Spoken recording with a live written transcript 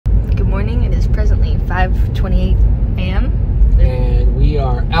5:28 a.m. And we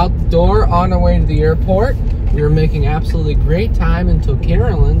are out the door on our way to the airport. We were making absolutely great time until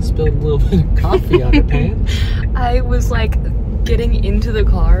Carolyn spilled a little bit of coffee on her pants. I was like getting into the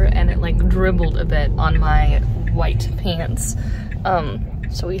car and it like dribbled a bit on my white pants.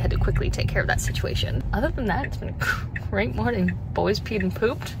 So we had to quickly take care of that situation. Other than that, it's been a great morning. Boys peed and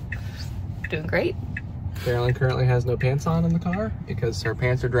pooped. Doing great. Carolyn currently has no pants on in the car because her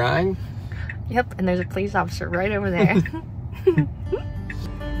pants are drying. Yep, and there's a police officer right over there.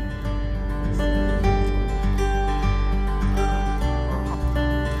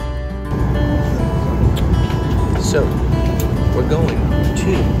 So, we're going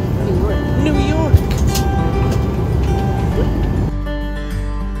to New York.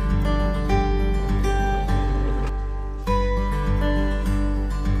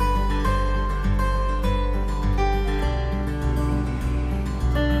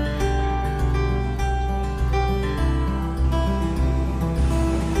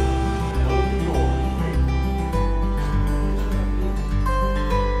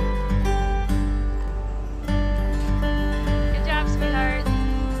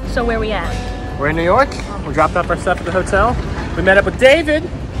 So where we at? We're in New York. We dropped off our stuff at the hotel. We met up with David.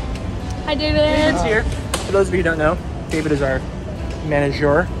 Hi, David. David's here. For those of you who don't know, David is our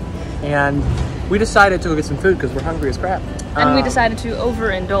manager. And we decided to go get some food because we're hungry as crap. And we decided to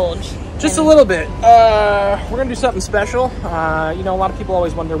overindulge. Just a little bit. We're gonna do something special. You know, a lot of people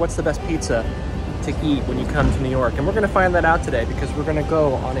always wonder what's the best pizza to eat when you come to New York. And we're gonna find that out today because we're gonna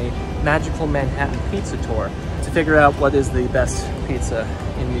go on a magical Manhattan pizza tour to figure out what is the best pizza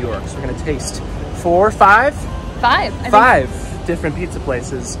in New York. So we're gonna taste five different pizza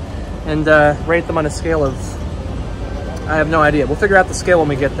places and rate them on a scale of, I have no idea. We'll figure out the scale when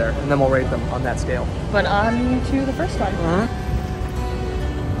we get there and then we'll rate them on that scale. But on to the first one.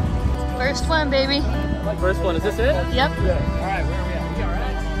 First one, baby. First one, is this it? Yep. All right, where are we at? We all right?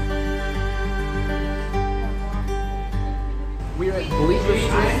 We're at Bleecker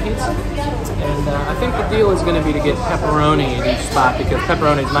Street Pizza, and I think the deal is going to be to get pepperoni in each spot because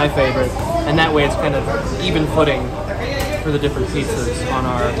pepperoni is my favorite, and that way it's kind of even footing for the different pizzas on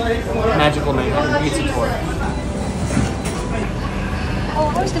our magical Manhattan pizza tour.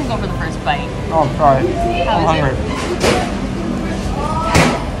 Oh, I was going to go for the first bite. Oh, I'm sorry. I'm hungry.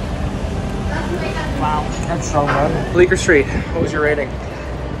 Wow. That's so good. Bleecker Street, what was your rating?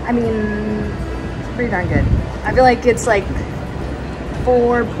 I mean, it's pretty darn good. I feel like it's like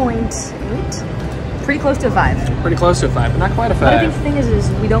 4.8, pretty close to a 5. Pretty close to a 5, but not quite a 5. But I think the thing is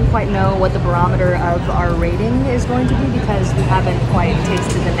we don't quite know what the barometer of our rating is going to be because we haven't quite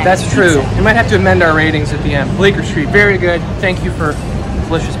tasted the next That's true. pizza. We might have to amend our ratings at the end. Bleecker Street, very good. Thank you for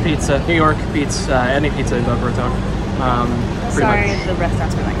delicious pizza. New York beats any pizza in Boca Raton. Sorry, the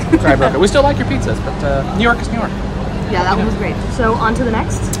restaurants we like. Sorry, Boca. We still like your pizzas, but New York is New York. Yeah, that one was great. So on to the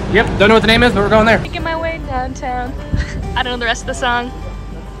next. Yep, don't know what the name is, but we're going there. Making my way downtown. I don't know the rest of the song.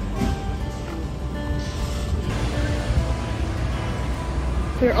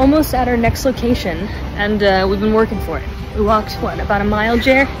 We're almost at our next location, and we've been working for it. We walked, what, about a mile,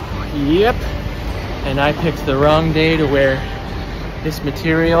 Jer? Yep. And I picked the wrong day to wear this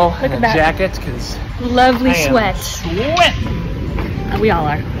material and a jacket, because lovely sweat. Sweating. We all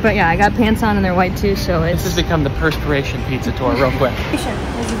are. But yeah, I got pants on and they're white too, so it's... This has become the perspiration pizza tour real quick. There's a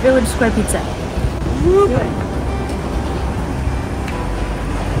Village Square Pizza. Whoop.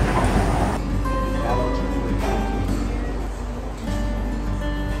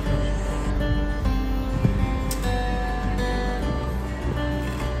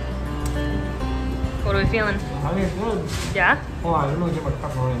 What are we feeling? I think it's good. Yeah? Hold on, I didn't really get much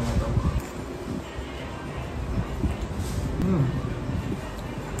pepperoni in that though.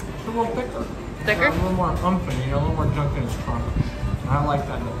 It's a little thicker. Thicker? Yeah, a little more umphy, you know, a little more junk in its trunk. I like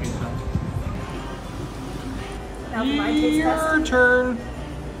that in the pizza. Now for my taste test. Your turn.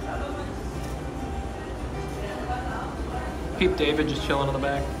 Peep David just chilling in the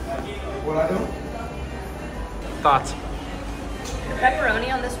back. What I do? Thoughts? The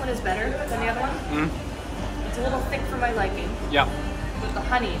pepperoni on this one is better than the other one. It's a little thick for my liking. Yeah. But the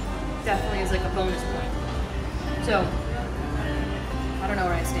honey definitely is like a bonus point. So, I don't know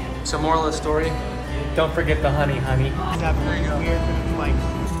where I stand. So moral of the story, don't forget the honey, honey. That's very weird, like.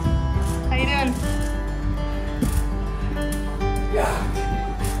 How you doing? Yeah.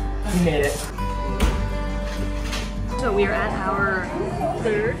 You made it. So we are at our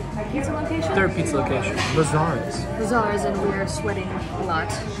third pizza location? Third pizza location, Bazaar's. Bazaar's, and we are sweating a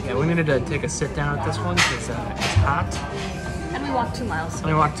lot. Yeah, we needed to take a sit down at this one because it's hot. And we walked 2 miles. And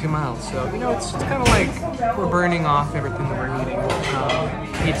we walked 2 miles, so you know it's kind of like we're burning off everything that we're eating,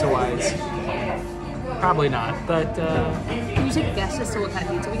 pizza-wise. Probably not, but Can you take a guess as to what kind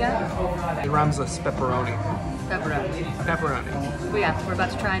of pizza we got? it rhymes with pepperoni. Pepperoni. Pepperoni. But yeah, we're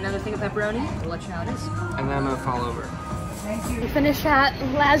about to try another thing of pepperoni. We'll let you know how it is. And then I'm gonna fall over. We finished at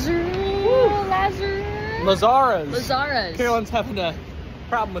Lazara's. Carolynn's having a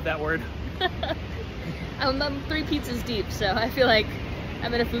problem with that word. I'm 3 pizzas deep, so I feel like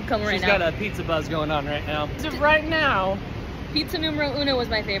I'm in a food coma right now. She's got a pizza buzz going on right now. Right now, Pizza numero uno was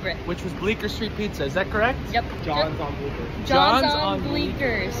my favorite. which was Bleecker Street Pizza, is that correct? Yep. John's on Bleecker. John's on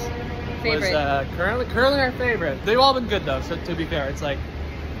Bleeckers. Favorite. Was currently our favorite. They've all been good though, so to be fair, it's like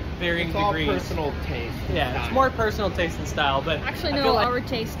varying degrees. All personal taste. Yeah, it's more personal taste and style, but Actually, I no, feel like our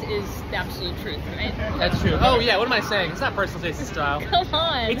taste is the absolute truth, right? that's true. Oh yeah, what am I saying? It's not personal taste and style. Come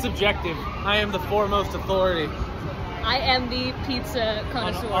on. It's objective. I am the foremost authority I am the pizza on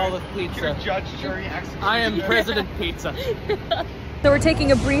connoisseur. all of pizza. Judge, jury, executioner. I am President Pizza. So we're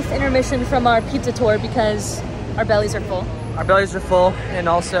taking a brief intermission from our pizza tour because our bellies are full. Our bellies are full, and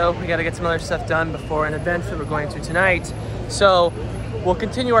also we got to get some other stuff done before an event that we're going to tonight. So we'll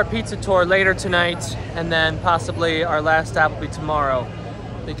continue our pizza tour later tonight, and then possibly our last stop will be tomorrow,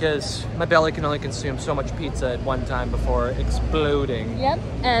 because my belly can only consume so much pizza at one time before exploding. Yep.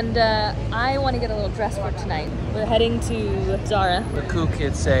 And I want to get a little dress for tonight. We're heading to Zara. The cool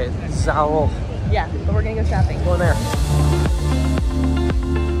kids say Zara. Yeah, but we're gonna go shopping. Go in there.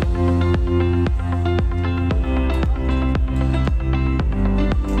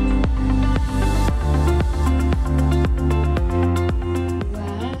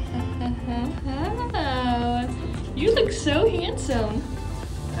 Wow. You look so handsome.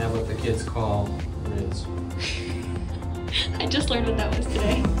 And what the kids call Riz. I just learned what that was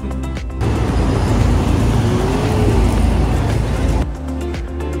today.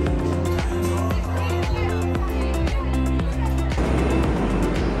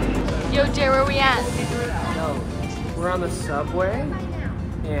 Yo, Jay, where are we at? We're on the subway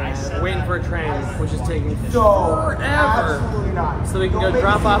and waiting for a train, which is taking forever. So we can go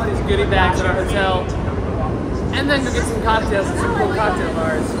drop off these goodie bags at our hotel and then go get some cocktails at some cool cocktail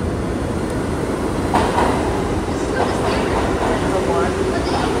bars.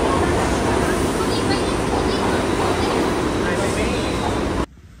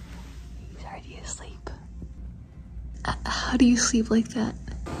 He's already asleep. How do you sleep like that?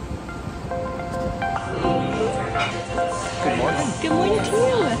 Good morning. Good morning to you.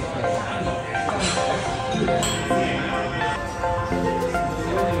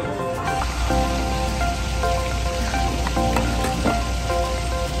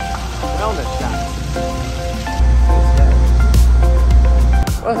 Wellness shot.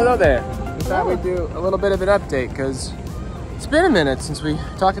 Well, hello there. We thought we'd do a little bit of an update because it's been a minute since we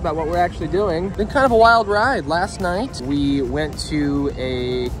talked about what we're actually doing. Been kind of a wild ride. Last night we went to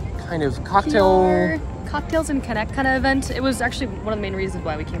a kind of Cocktails and Connect kind of event. It was actually one of the main reasons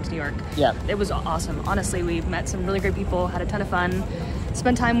why we came to New York. Yeah. It was awesome. Honestly, we met some really great people, had a ton of fun,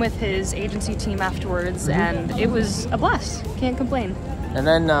 spent time with his agency team afterwards, and it was a blast. Can't complain. And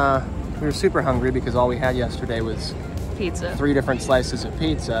then we were super hungry because all we had yesterday was Pizza. 3 different slices of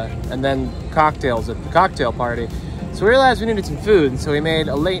pizza and then cocktails at the cocktail party. So we realized we needed some food, so we made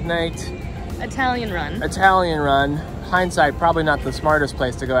a late night Italian run. Hindsight, probably not the smartest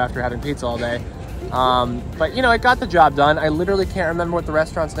place to go after having pizza all day. But you know, it got the job done. I literally can't remember what the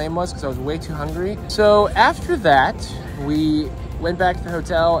restaurant's name was because I was way too hungry. So after that, we went back to the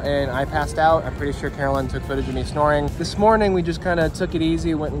hotel and I passed out. I'm pretty sure Carolyn took footage of me snoring. This morning, we just kind of took it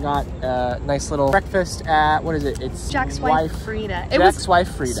easy, went and got a nice little breakfast at, what is it? It's Jack's wife Frida. Jack's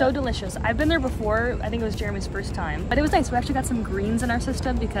wife Frida. So delicious. I've been there before. I think it was Jeremy's first time, but it was nice. We actually got some greens in our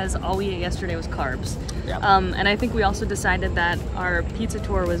system because all we ate yesterday was carbs. Yeah. And I think we also decided that our pizza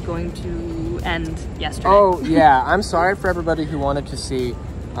tour was going to end yesterday. Oh yeah, I'm sorry for everybody who wanted to see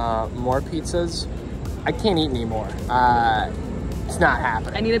more pizzas. I can't eat anymore. It's not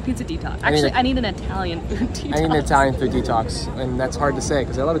happening. I need a pizza detox. Actually, I need an Italian food detox. I need an Italian food detox, and that's hard to say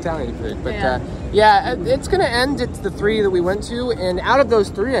because I love Italian food. But Yeah. yeah, it's gonna end. It's the 3 that we went to, and out of those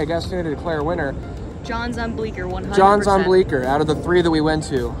 3, I guess we need to declare a winner. John's on Bleecker, 100%. John's on Bleecker. Out of the 3 that we went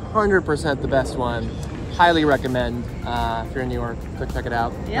to, 100% the best one. Highly recommend if you're in New York. Go check it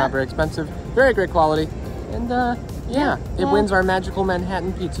out. Yeah. Not very expensive, very great quality, and yeah, it well- wins our magical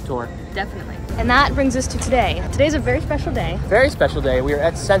Manhattan pizza tour. Definitely. And that brings us to today. Today's a very special day. Very special day. We are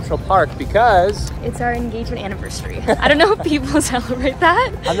at Central Park because It's our engagement anniversary. I don't know if people celebrate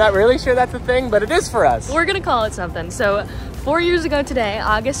that. I'm not really sure that's a thing, but it is for us. We're gonna call it something. So 4 years ago today,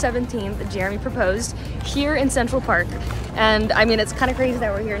 August 17th, Jeremy proposed here in Central Park. And I mean, it's kind of crazy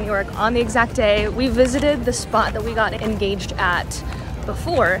that we're here in New York on the exact day. We visited the spot that we got engaged at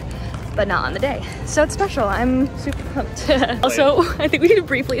before, but not on the day. So it's special. I'm super pumped. Also, I think we need to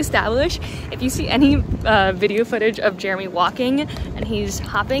briefly establish, if you see any video footage of Jeremy walking and he's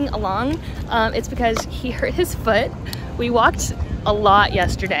hopping along, it's because he hurt his foot. We walked a lot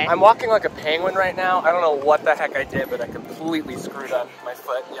yesterday. I'm walking like a penguin right now. I don't know what the heck I did, but I completely screwed up my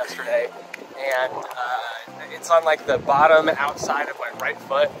foot yesterday. And it's on like the bottom outside of my right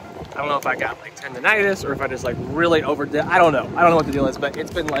foot. I don't know if I got like tendonitis or if I just like really overdid. I don't know what the deal is, but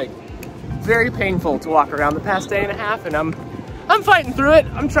it's been like very painful to walk around the past day and a half, and I'm fighting through it.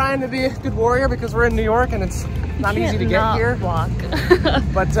 I'm trying to be a good warrior because we're in New York and it's not easy to get here. Walk.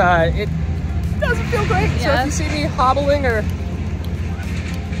 But it doesn't feel great. Yeah. So if you see me hobbling or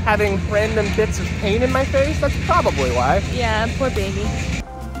having random bits of pain in my face, that's probably why. Yeah, poor baby.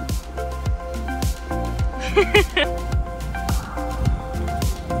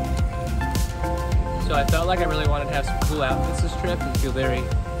 So I felt like I really wanted to have some cool outfits this trip and feel very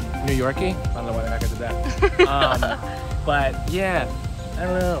New Yorky. I don't know why the heck I did that. But yeah, I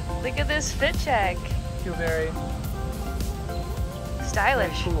don't know. Look at this fit check. I feel very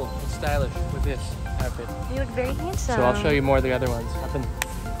stylish. Very cool and stylish with this outfit. You look very handsome. So I'll show you more of the other ones. I've been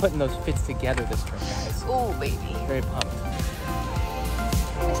putting those fits together this trip, guys. Oh, baby. Very pumped.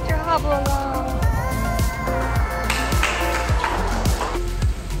 Mr. Hobble Along.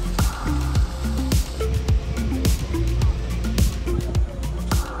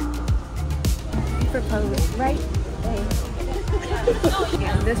 Propose right way.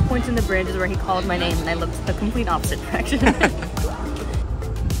 Yeah, this point in the bridge is where he called my name and I looked the complete opposite direction.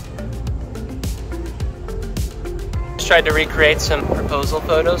 Tried to recreate some proposal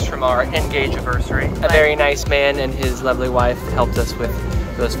photos from our engage-iversary. A very nice man and his lovely wife helped us with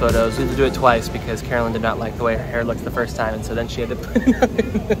those photos. We had to do it twice because Carolyn did not like the way her hair looked the first time, and so then she had to put it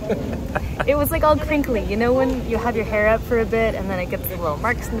on. It was like all crinkly, you know when you have your hair up for a bit and then it gets the little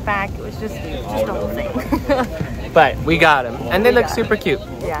marks in the back. It was just a whole thing. But we got them, and they look super cute.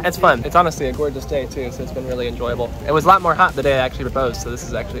 Yeah. It's fun. It's honestly a gorgeous day too, so it's been really enjoyable. It was a lot more hot the day I actually proposed, so this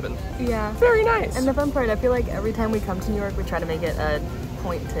has actually been very nice. And the fun part, I feel like every time we come to New York, we try to make it a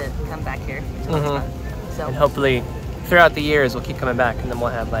point to come back here. So it's fun. So. And hopefully throughout the years we'll keep coming back, and then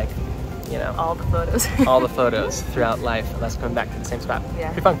we'll have like, you know, all the photos. all the photos throughout life of us coming back to the same spot.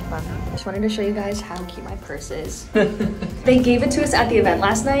 Yeah. Pretty fun. Just wanted to show you guys how cute my purse is. They gave it to us at the event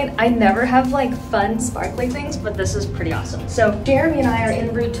last night. I never have like fun sparkly things, but this is pretty awesome. So Jeremy and I are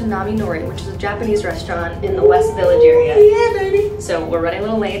en route to Nami Nori, which is a Japanese restaurant in the West Village area. Yeah, baby. So we're running a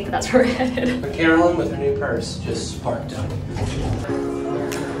little late, but that's where we're headed. Carolyn with her new purse just sparked up.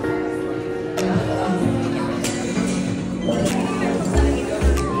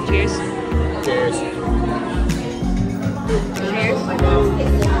 Cheers. Cheers. Cheers.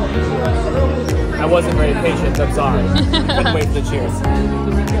 I wasn't very patient, I'm sorry. Couldn't wait for the cheers.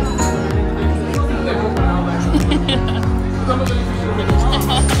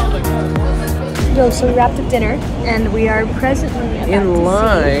 Yo, so we wrapped up dinner and we are presently In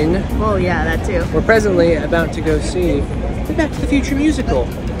line. Well, yeah, that too. We're presently about to go see the Back to the Future musical.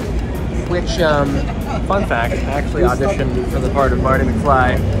 Which, fun fact, I actually auditioned for the part of Marty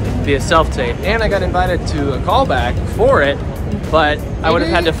McFly via self-tape, and I got invited to a callback for it, but I would have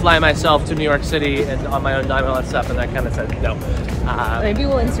had to fly myself to New York City and on my own dime and all that stuff, and I kind of said no. Maybe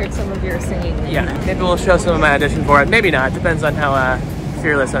we'll insert some of your singing. Yeah, maybe we'll show some of my audition for it. Maybe not. Depends on how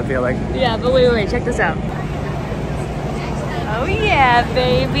fearless I'm feeling. Yeah, but wait, check this out. Oh yeah,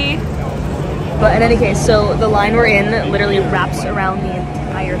 baby. But in any case, so the line we're in literally wraps around the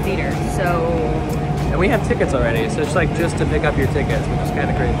entire theater, so... And we have tickets already, so it's like just to pick up your tickets, which is kind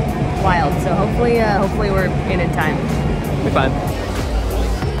of crazy. Wild. So hopefully we're in time. We're fine.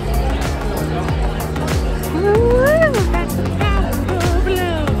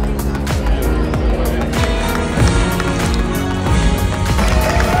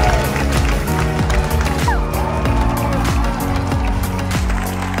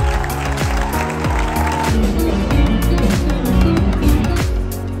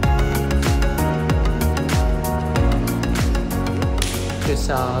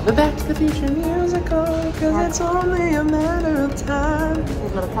 Saw the Back to the Future musical, cause it's only a matter of time.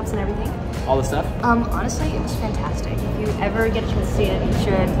 There's little cups and everything. All the stuff? Honestly, it was fantastic. If you ever get a chance to see it, you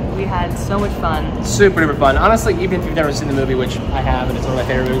should. We had so much fun. Super duper fun. Honestly, even if you've never seen the movie, which I have, and it's one of my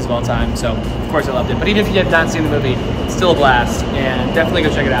favorite movies of all time, so of course I loved it. But even if you have not seen the movie, it's still a blast, and definitely go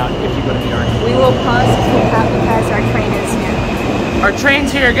check it out if you go to New York. We will pause to take that because our train is here. Our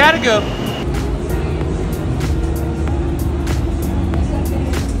train's here, gotta go.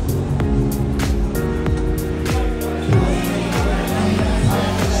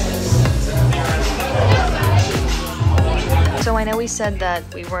 I know we said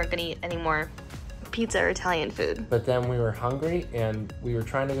that we weren't gonna eat any more pizza or Italian food. But then we were hungry and we were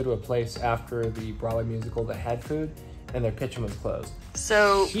trying to go to a place after the Broadway musical that had food and their kitchen was closed.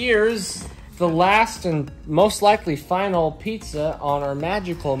 So here's the last and most likely final pizza on our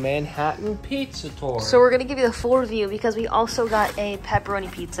magical Manhattan pizza tour. So we're gonna give you the full review because we also got a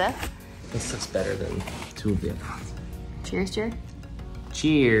pepperoni pizza. This looks better than two of the other ones. Cheers, Jerry.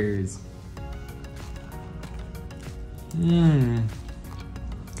 Cheers.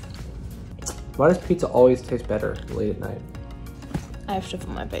 Why does pizza always taste better late at night? I have stuff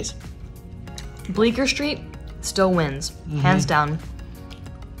on my face. Bleecker Street still wins, hands down.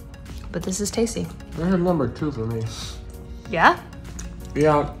 But this is tasty. This is number 2 for me. Yeah?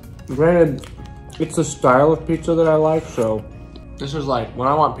 Yeah, granted, it's the style of pizza that I like, so this is like, when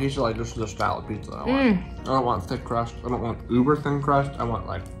I want pizza, like this is the style of pizza that I want. I don't want thick crust, I don't want uber thin crust, I want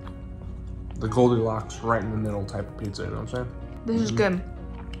like the Goldilocks right in the middle type of pizza, you know what I'm saying? This is good.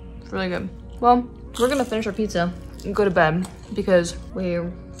 It's really good. Well, we're gonna finish our pizza and go to bed because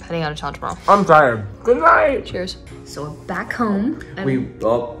we're heading out of town tomorrow. I'm tired. Good night. Cheers. So we're back home. And We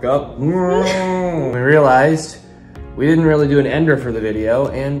woke up. We realized we didn't really do an ender for the video,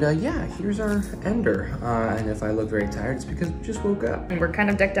 and yeah, here's our ender. And if I look very tired, it's because we just woke up. we're kind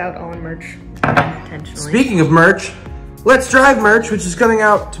of decked out all in merch, intentionally. Speaking of merch, Let's Drive merch, which is coming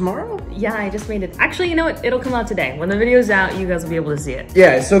out tomorrow. Yeah, I just made it. Actually, you know what? It'll come out today. When the video's out, you guys will be able to see it.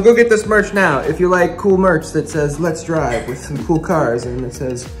 Yeah, so go get this merch now. If you like cool merch that says Let's Drive with some cool cars, and it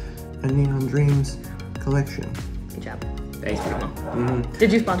says a Neon Dreams collection. Good job. Thanks, man.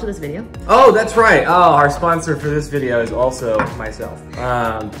 Did you sponsor this video? Oh, that's right. Oh, our sponsor for this video is also myself.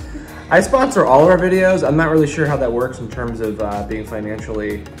 I sponsor all of our videos. I'm not really sure how that works in terms of being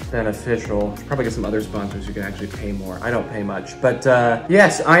financially beneficial. Should probably get some other sponsors who can actually pay more. I don't pay much, but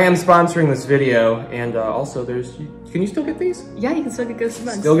yes, I am sponsoring this video, and also there's, can you still get these? Yeah, you can still get Ghosted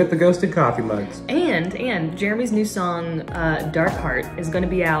mugs. Still get the Ghosted coffee mugs. And Jeremy's new song, Dark Heart, is gonna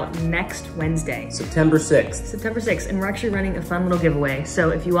be out next Wednesday. September 6th. September 6th, and we're actually running a fun little giveaway.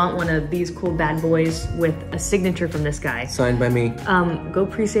 So if you want one of these cool bad boys with a signature from this guy, Signed by me. go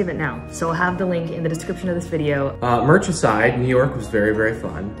pre-save it now. So I'll have the link in the description of this video. Merch aside, New York was very, very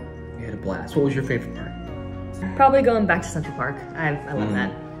fun. We had a blast. What was your favorite part? Probably going back to Central Park. I love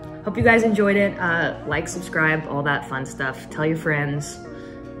that. Hope you guys enjoyed it. Like, subscribe, all that fun stuff. Tell your friends.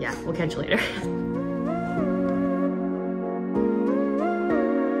 Yeah, we'll catch you later.